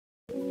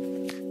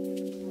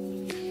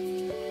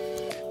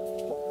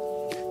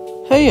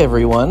Hey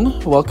everyone,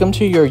 welcome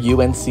to your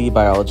UNC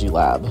Biology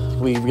Lab.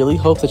 We really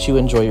hope that you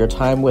enjoy your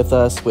time with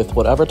us with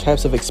whatever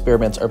types of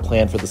experiments are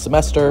planned for the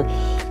semester,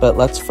 but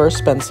let's first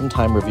spend some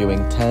time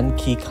reviewing 10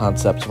 key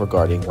concepts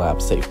regarding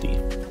lab safety.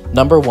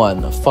 Number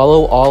 1,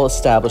 follow all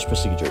established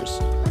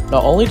procedures.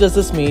 Not only does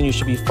this mean you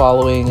should be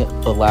following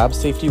the lab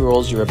safety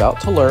rules you're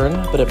about to learn,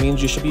 but it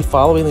means you should be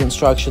following the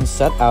instructions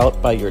set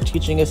out by your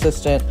teaching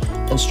assistant,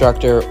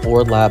 instructor,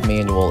 or lab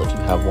manual if you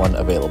have one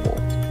available.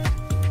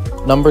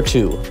 Number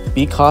 2,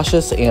 be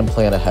cautious and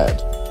plan ahead.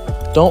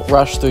 Don't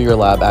rush through your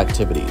lab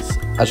activities.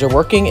 As you're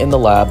working in the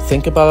lab,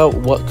 think about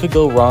what could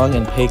go wrong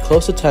and pay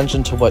close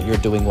attention to what you're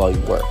doing while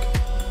you work.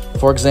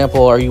 For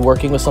example, are you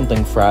working with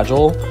something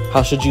fragile?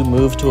 How should you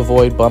move to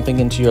avoid bumping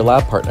into your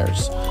lab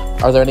partners?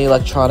 Are there any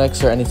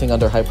electronics or anything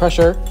under high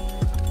pressure?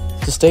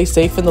 To stay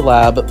safe in the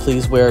lab,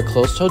 please wear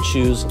closed-toed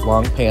shoes,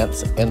 long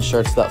pants, and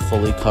shirts that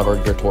fully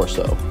cover your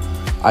torso.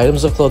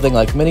 Items of clothing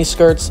like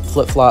miniskirts,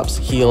 flip-flops,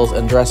 heels,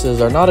 and dresses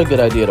are not a good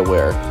idea to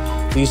wear.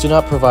 These do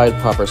not provide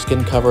proper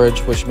skin coverage,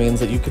 which means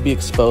that you could be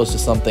exposed to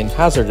something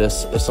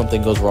hazardous if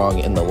something goes wrong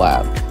in the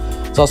lab.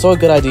 It's also a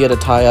good idea to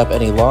tie up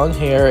any long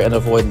hair and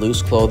avoid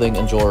loose clothing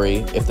and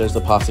jewelry if there's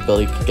the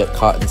possibility you could get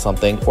caught in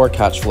something or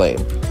catch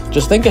flame.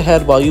 Just think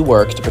ahead while you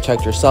work to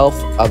protect yourself,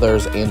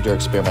 others, and your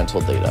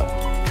experimental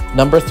data.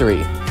 Number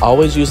 3,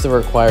 always use the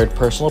required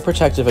personal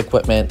protective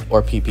equipment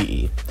or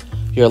PPE.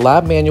 Your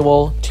lab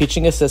manual,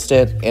 teaching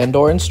assistant,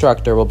 and/or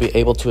instructor will be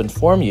able to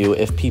inform you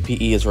if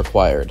PPE is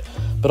required,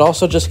 but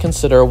also just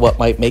consider what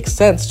might make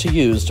sense to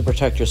use to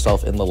protect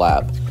yourself in the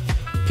lab.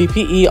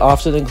 PPE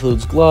often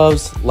includes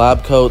gloves,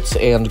 lab coats,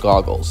 and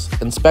goggles.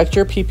 Inspect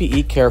your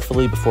PPE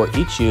carefully before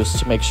each use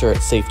to make sure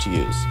it's safe to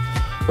use.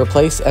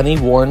 Replace any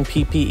worn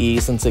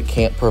PPE since it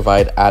can't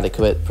provide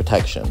adequate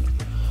protection.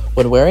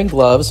 When wearing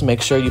gloves,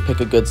 make sure you pick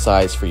a good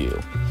size for you.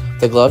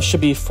 The gloves should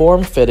be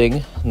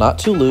form-fitting, not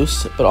too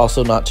loose, but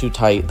also not too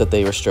tight that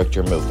they restrict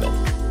your movement.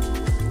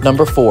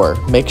 Number 4,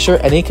 make sure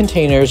any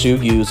containers you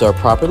use are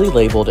properly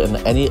labeled and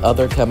any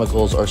other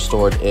chemicals are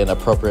stored in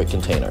appropriate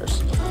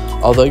containers.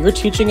 Although your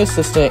teaching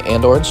assistant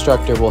and/or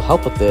instructor will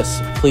help with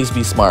this, please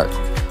be smart.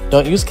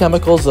 Don't use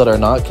chemicals that are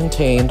not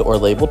contained or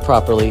labeled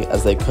properly,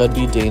 as they could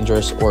be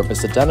dangerous or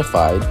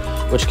misidentified,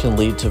 which can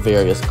lead to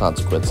various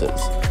consequences.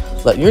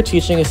 Let your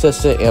teaching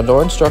assistant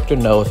and/or instructor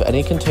know if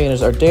any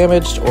containers are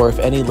damaged or if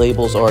any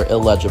labels are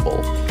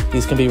illegible.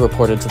 These can be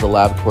reported to the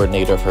lab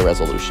coordinator for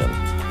resolution.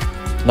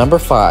 Number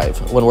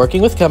 5, when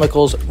working with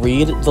chemicals,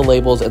 read the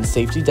labels and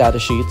safety data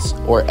sheets,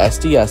 or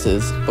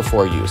SDSs,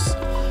 before use.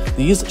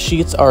 These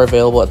sheets are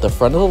available at the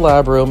front of the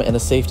lab room in a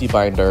safety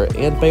binder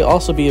and may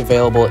also be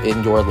available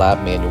in your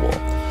lab manual.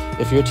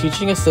 If your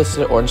teaching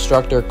assistant or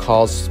instructor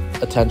calls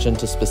attention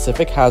to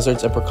specific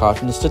hazards and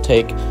precautions to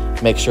take,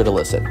 make sure to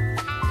listen.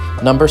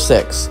 Number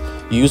 6,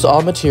 use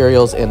all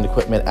materials and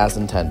equipment as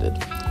intended.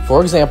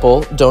 For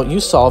example, don't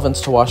use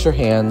solvents to wash your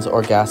hands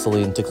or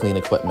gasoline to clean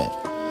equipment.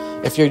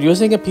 If you're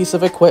using a piece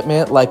of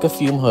equipment like a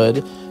fume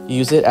hood,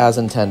 use it as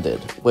intended,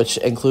 which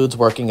includes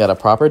working at a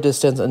proper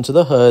distance into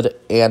the hood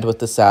and with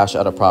the sash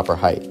at a proper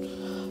height.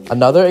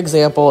 Another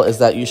example is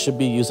that you should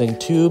be using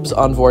tubes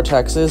on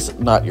vortexes,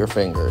 not your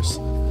fingers.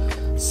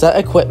 Set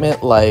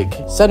equipment like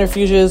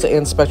centrifuges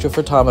and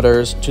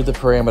spectrophotometers to the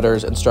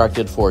parameters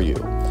instructed for you.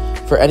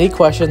 For any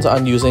questions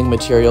on using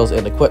materials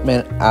and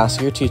equipment,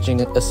 ask your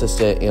teaching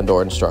assistant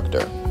and/or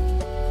instructor.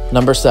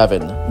 Number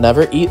 7,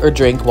 never eat or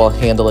drink while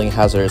handling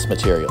hazardous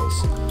materials.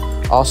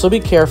 Also be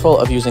careful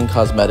of using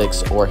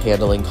cosmetics or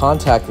handling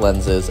contact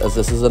lenses, as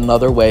this is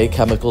another way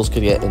chemicals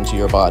could get into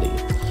your body.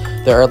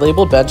 There are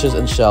labeled benches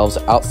and shelves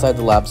outside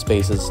the lab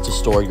spaces to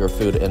store your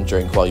food and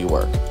drink while you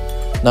work.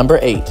 Number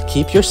 8,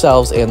 keep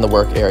yourselves and the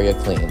work area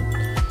clean.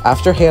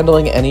 After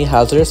handling any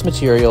hazardous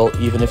material,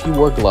 even if you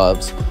wore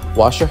gloves,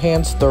 wash your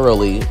hands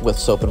thoroughly with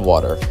soap and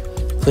water.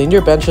 Clean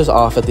your benches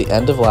off at the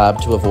end of lab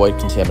to avoid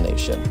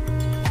contamination.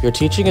 Your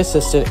teaching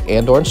assistant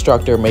and/or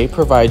instructor may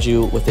provide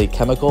you with a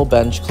chemical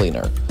bench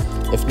cleaner.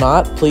 If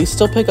not, please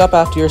still pick up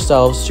after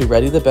yourselves to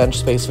ready the bench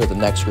space for the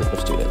next group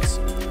of students.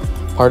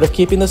 Part of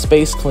keeping the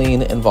space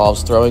clean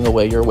involves throwing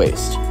away your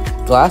waste.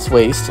 Glass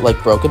waste,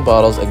 like broken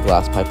bottles and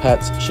glass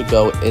pipettes, should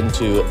go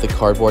into the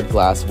cardboard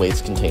glass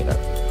waste container.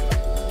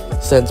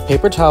 Since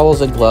paper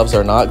towels and gloves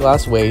are not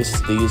glass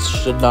waste, these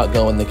should not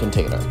go in the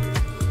container.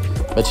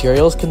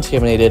 Materials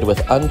contaminated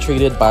with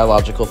untreated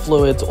biological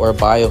fluids or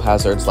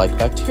biohazards like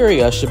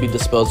bacteria should be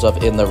disposed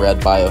of in the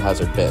red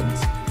biohazard bins.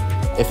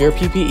 If your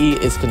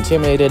PPE is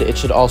contaminated, it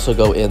should also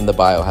go in the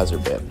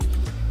biohazard bin.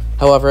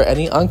 However,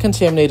 any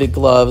uncontaminated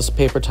gloves,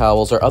 paper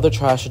towels, or other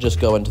trash should just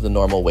go into the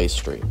normal waste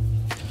stream.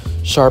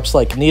 Sharps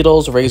like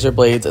needles, razor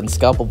blades, and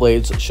scalpel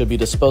blades should be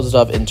disposed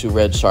of into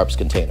red sharps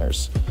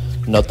containers.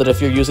 Note that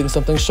if you're using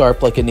something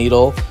sharp like a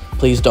needle,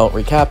 please don't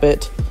recap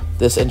it.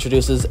 This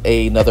introduces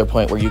another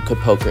point where you could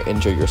poke or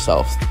injure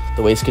yourself.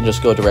 The waste can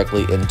just go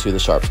directly into the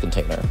sharps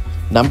container.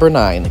 Number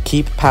 9,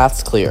 keep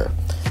paths clear.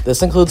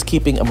 This includes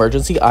keeping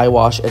emergency eye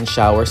wash and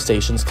shower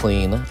stations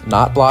clean,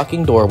 not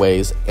blocking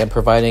doorways, and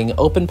providing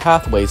open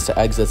pathways to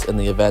exits in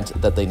the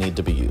event that they need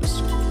to be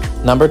used.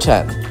 Number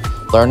 10,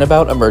 Learn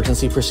about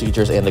emergency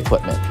procedures and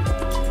equipment.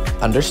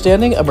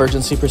 Understanding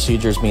emergency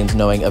procedures means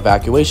knowing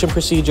evacuation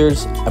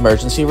procedures,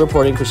 emergency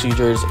reporting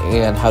procedures,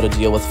 and how to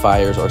deal with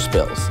fires or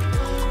spills.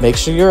 Make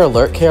sure your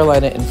Alert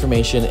Carolina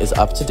information is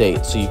up to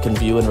date so you can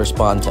view and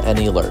respond to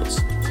any alerts.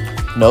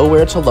 Know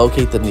where to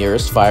locate the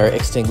nearest fire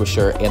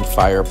extinguisher and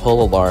fire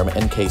pull alarm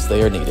in case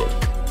they are needed.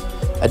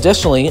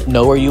 Additionally,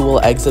 know where you will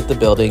exit the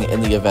building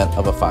in the event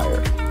of a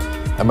fire.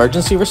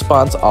 Emergency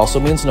response also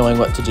means knowing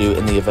what to do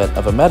in the event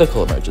of a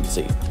medical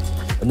emergency.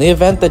 In the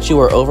event that you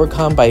are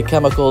overcome by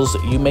chemicals,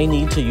 you may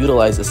need to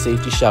utilize a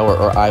safety shower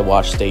or eye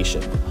wash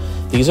station.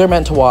 These are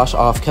meant to wash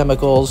off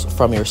chemicals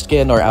from your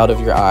skin or out of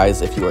your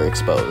eyes if you are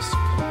exposed.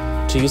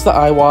 To use the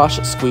eye wash,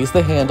 squeeze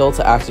the handle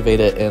to activate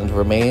it and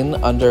remain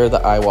under the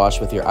eye wash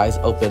with your eyes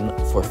open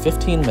for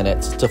 15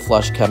 minutes to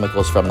flush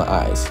chemicals from the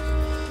eyes.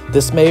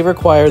 This may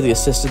require the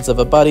assistance of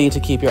a buddy to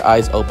keep your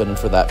eyes open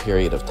for that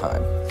period of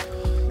time.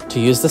 To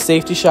use the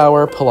safety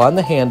shower, pull on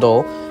the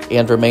handle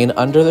and remain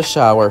under the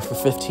shower for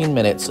 15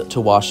 minutes to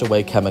wash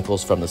away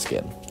chemicals from the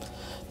skin.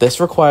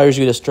 This requires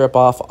you to strip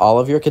off all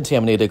of your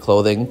contaminated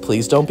clothing.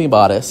 Please don't be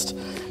modest.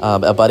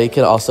 A buddy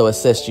can also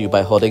assist you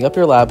by holding up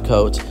your lab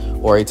coat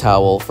or a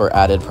towel for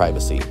added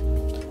privacy.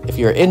 If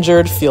you're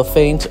injured, feel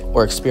faint,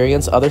 or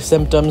experience other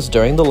symptoms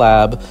during the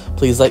lab,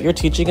 please let your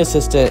teaching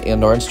assistant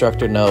and/or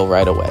instructor know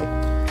right away.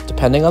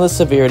 Depending on the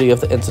severity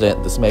of the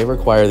incident, this may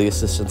require the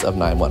assistance of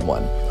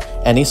 911.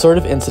 Any sort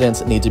of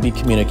incidents need to be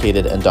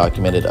communicated and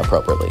documented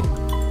appropriately.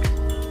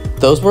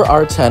 Those were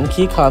our 10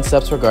 key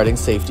concepts regarding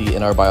safety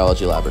in our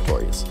biology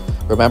laboratories.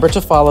 Remember to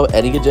follow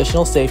any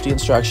additional safety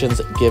instructions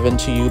given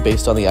to you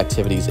based on the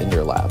activities in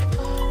your lab.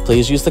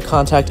 Please use the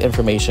contact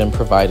information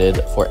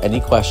provided for any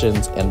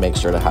questions and make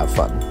sure to have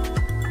fun.